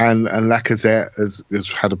 and Lacazette has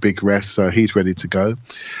had a big rest, so he's ready to go.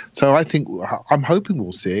 So I'm hoping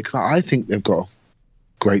we'll see it, because I think they've got a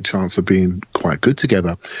great chance of being quite good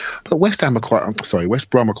together. But West Brom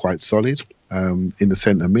are quite solid in the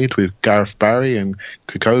centre mid with Gareth Barry and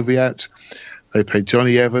Kukovic. They played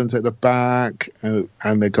Johnny Evans at the back, and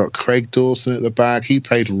they got Craig Dawson at the back. He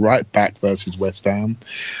played right back versus West Ham.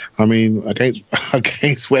 I mean,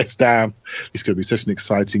 against West Ham, it's going to be such an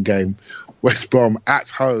exciting game. West Brom at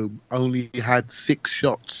home only had 6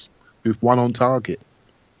 shots with 1 on target,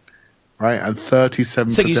 right? And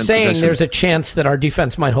 37%. So you're saying possession. There's a chance that our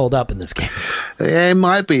defense might hold up in this game? Yeah, it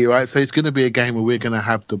might be, right? So it's going to be a game where we're going to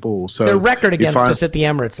have the ball. So their record against us at the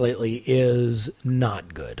Emirates lately is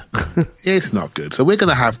not good. It's not good. So we're going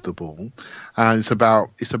to have the ball, and it's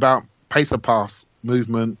about pace of pass,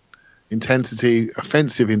 movement, intensity,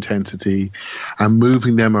 offensive intensity, and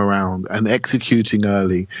moving them around and executing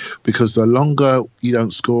early. Because the longer you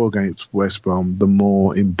don't score against West Brom, the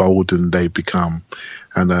more emboldened they become,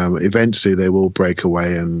 and eventually they will break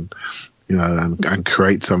away and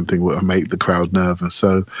create something that will make the crowd nervous.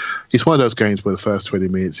 So it's one of those games where the first 20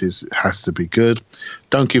 minutes has to be good.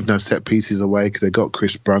 Don't give no set pieces away, because they've got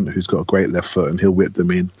Chris Brunt, who's got a great left foot, and he'll whip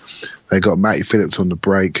them in. They've got Matty Phillips on the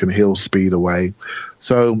break, and he'll speed away.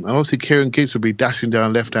 So, and obviously Kieran Gibbs will be dashing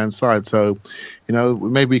down left-hand side. So,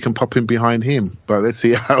 maybe we can pop in behind him. But let's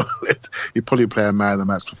see how he'll probably play a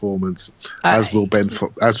man-of-the-match performance, as will Ben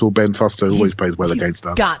Foster, who always plays well against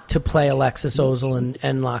us. He's got to play Alexis Ozil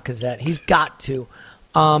and Lacazette. He's got to.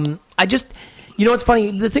 What's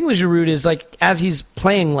funny? The thing with Giroud is, as he's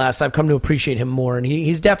playing less, I've come to appreciate him more. And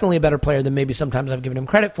he's definitely a better player than maybe sometimes I've given him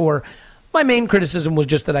credit for. My main criticism was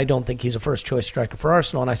just that I don't think he's a first-choice striker for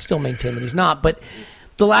Arsenal, and I still maintain that he's not. But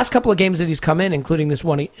the last couple of games that he's come in, including this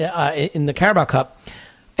one in the Carabao Cup,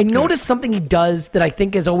 I noticed something he does that I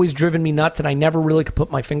think has always driven me nuts, and I never really could put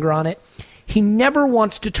my finger on it. He never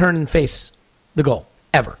wants to turn and face the goal,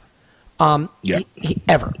 ever. When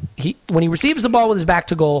he receives the ball with his back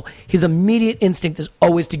to goal, his immediate instinct is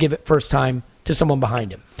always to give it first time to someone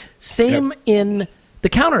behind him. Same in the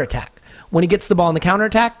counterattack. When he gets the ball in the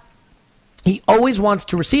counterattack, he always wants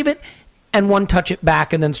to receive it and one touch it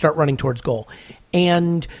back and then start running towards goal.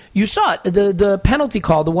 And you saw it, the penalty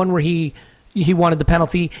call, the one where he wanted the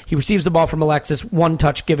penalty, he receives the ball from Alexis, one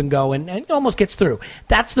touch, give and go, and almost gets through.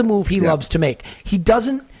 That's the move he loves to make. He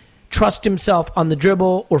doesn't trust himself on the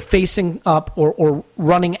dribble or facing up or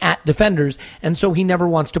running at defenders, and so he never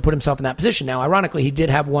wants to put himself in that position. Now, ironically, he did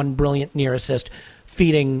have one brilliant near assist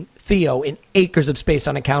feeding Theo in acres of space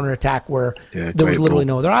on a counterattack where there was literally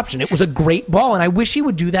no other option. It was a great ball, and I wish he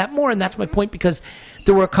would do that more, and that's my point, because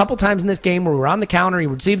there were a couple times in this game where we were on the counter, he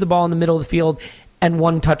would receive the ball in the middle of the field, and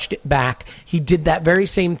one touched it back. He did that very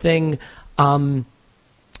same thing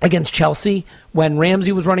against Chelsea when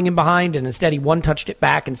Ramsey was running in behind, and instead he one touched it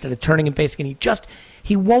back instead of turning and facing, and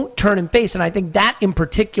he won't turn and face, and I think that in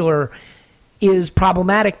particular is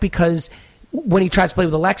problematic because when he tries to play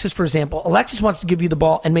with Alexis, for example, Alexis wants to give you the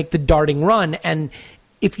ball and make the darting run, and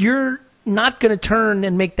if you're not going to turn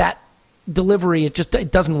and make that delivery,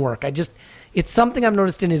 it doesn't work. It's something I've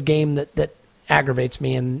noticed in his game that aggravates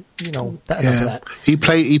me, and enough of that. He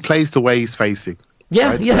plays the way he's facing.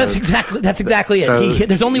 Yeah, right? That's exactly it.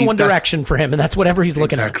 There's only one direction for him, and that's whatever he's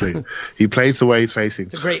looking at. Exactly. He plays the way he's facing.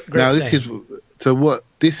 It's a great now, saying.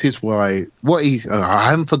 This is why I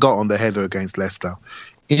haven't forgotten the header against Leicester.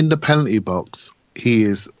 In the penalty box, he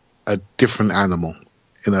is a different animal.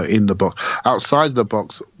 In the box. Outside the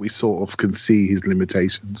box, we sort of can see his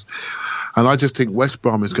limitations. And I just think West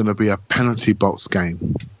Brom is going to be a penalty box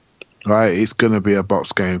game. Right? It's going to be a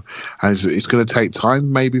box game. And it's going to take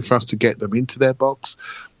time maybe for us to get them into their box.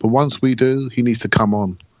 But once we do, he needs to come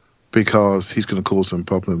on because he's going to cause some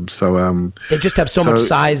problems. So they just have so much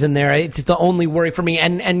size in there. It's the only worry for me.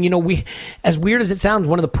 And we, as weird as it sounds,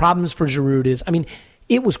 one of the problems for Giroud is,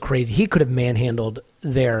 it was crazy. He could have manhandled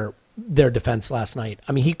their defense last night.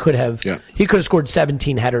 He could have scored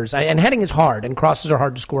 17 headers. And heading is hard, and crosses are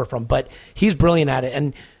hard to score from. But he's brilliant at it,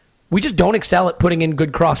 and we just don't excel at putting in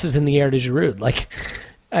good crosses in the air to Giroud.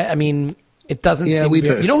 It doesn't seem. We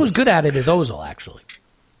do. You know who's good at it is Ozil, actually.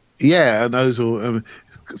 Yeah, and Ozil.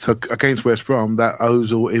 So against West Brom, that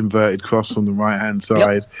Ozil inverted cross on the right hand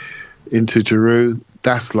side into Giroud.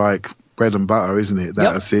 That's like bread and butter, isn't it?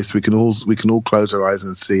 That assist, we can all close our eyes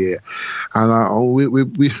and see it, and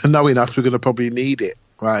we knowing us, we're going to probably need it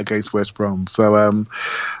right against West Brom. So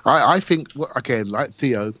I think again, like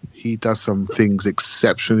Theo, he does some things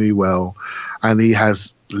exceptionally well, and he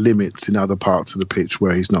has limits in other parts of the pitch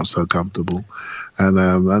where he's not so comfortable, and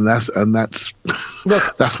that's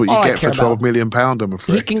look, that's what you get for £12 million. I'm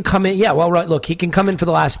afraid he can come in. Yeah, well, right. Look, he can come in for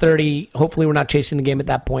the last 30. Hopefully, we're not chasing the game at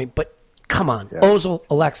that point, but. Come on. Yeah. Ozil,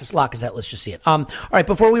 Alexis, Lacazette, let's just see it. All right,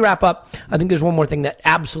 before we wrap up, I think there's one more thing that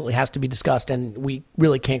absolutely has to be discussed, and we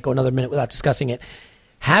really can't go another minute without discussing it.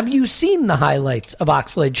 Have you seen the highlights of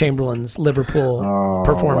Oxlade-Chamberlain's Liverpool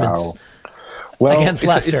performance against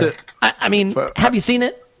Leicester? Have you seen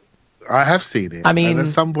it? I have seen it.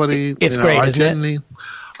 As somebody, it's great, isn't it?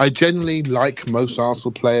 I generally like most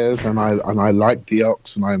Arsenal players, and I like the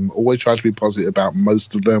Ox, and I'm always trying to be positive about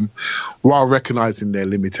most of them, while recognising their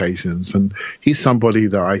limitations. And he's somebody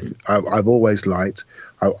that I've always liked.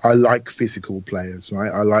 I like physical players, right?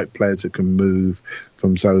 I like players that can move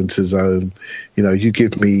from zone to zone. You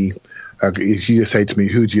give me, if you say to me,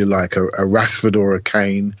 who do you like, a Rashford or a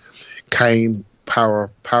Kane? Kane, power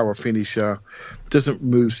finisher. Doesn't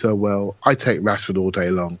move so well. I take Rashford all day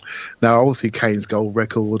long. Now, obviously, Kane's goal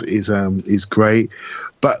record is great,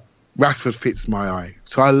 but Rashford fits my eye.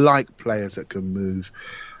 So I like players that can move.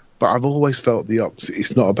 But I've always felt the Ox,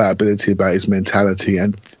 it's not about ability, about his mentality.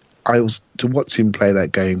 And to watch him play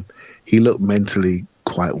that game, he looked mentally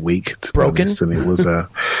quite weak, to be honest, and it was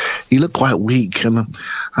he looked quite weak, and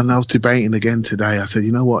I was debating again today. I said,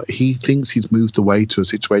 you know what, he thinks he's moved away to a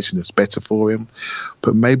situation that's better for him,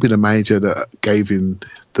 but maybe the manager that gave him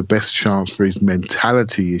the best chance for his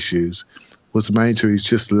mentality issues was the manager who's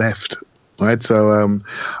just left. Right, so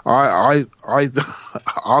I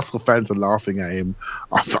Arsenal fans are laughing at him.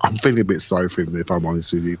 I'm feeling a bit sorry for him, if I'm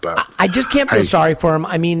honest with you. But I just can't feel sorry for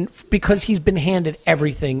him. Because he's been handed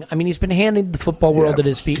everything. He's been handed the football world at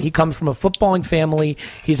his feet. He comes from a footballing family.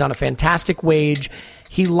 He's on a fantastic wage.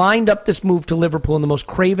 He lined up this move to Liverpool in the most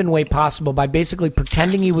craven way possible by basically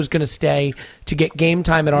pretending he was going to stay to get game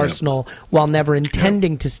time at Arsenal while never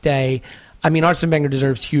intending to stay. Arsene Wenger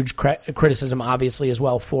deserves huge criticism, obviously, as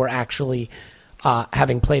well, for actually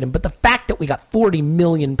having played him. But the fact that we got £40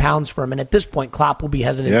 million for him, and at this point, Klopp will be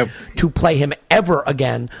hesitant to play him ever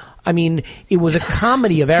again, I mean, it was a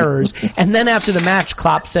comedy of errors. And then after the match,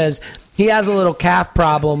 Klopp says, he has a little calf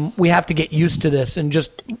problem. We have to get used to this and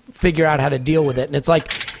just figure out how to deal with it. And it's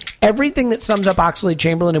like everything that sums up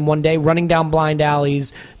Oxlade-Chamberlain in one day, running down blind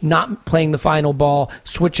alleys, not playing the final ball,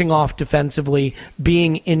 switching off defensively,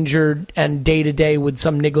 being injured and day-to-day with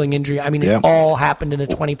some niggling injury. I mean, it all happened in a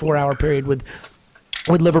 24-hour period with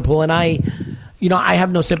Liverpool. And I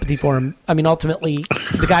have no sympathy for him. I mean, ultimately,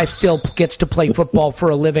 the guy still gets to play football for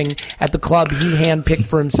a living at the club he handpicked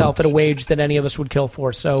for himself at a wage that any of us would kill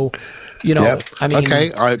for. So, I mean...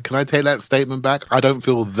 Okay, can I take that statement back? I don't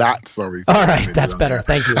feel that sorry for all right, that's better. That.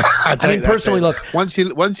 Thank you. I mean, personally, look... Once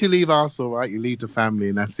you leave Arsenal, right, you leave the family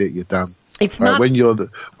and that's it, you're done. It's right, not... When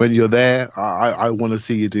you're there, I want to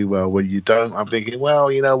see you do well. When you don't, I'm thinking,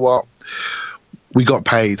 well, you know what? We got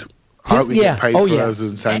paid.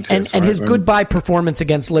 And his goodbye performance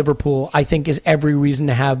against Liverpool, I think, is every reason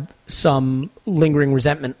to have some lingering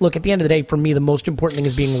resentment. Look, at the end of the day, for me, the most important thing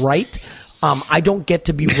is being right. I don't get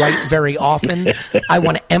to be right very often. I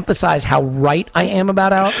want to emphasize how right I am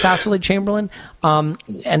about Alex Oxlade-Chamberlain.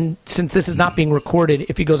 And since this is not being recorded,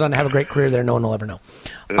 if he goes on to have a great career there, no one will ever know.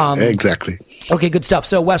 Exactly. Okay, good stuff.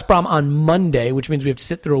 So West Brom on Monday, which means we have to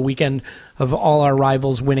sit through a weekend of all our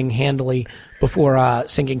rivals winning handily before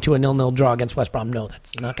sinking to a 0-0 draw against West Brom. No,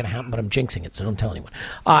 that's not going to happen, but I'm jinxing it, so don't tell anyone.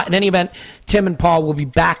 In any event, Tim and Paul will be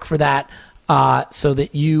back for that so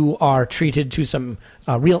that you are treated to some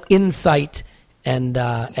real insight and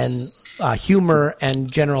humor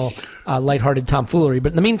and general lighthearted tomfoolery.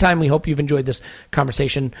 But in the meantime, we hope you've enjoyed this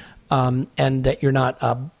conversation and that you're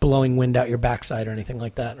not blowing wind out your backside or anything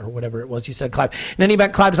like that, or whatever it was you said, Clive. In any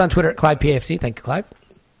event, Clive is on Twitter at ClivePAFC. Thank you, Clive.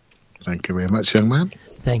 Thank you very much, young man.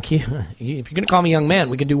 Thank you. If you're going to call me young man,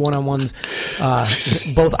 we can do one-on-ones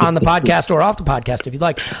both on the podcast or off the podcast if you'd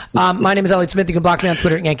like. My name is Elliot Smith. You can block me on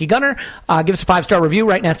Twitter at Yankee Gunner. Give us a 5-star review.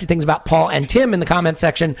 Write nasty things about Paul and Tim in the comments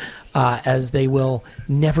section, as they will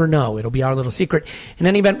never know. It'll be our little secret. In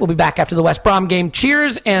any event, we'll be back after the West Brom game.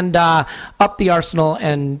 Cheers, and up the Arsenal,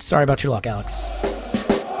 and sorry about your luck, Alex.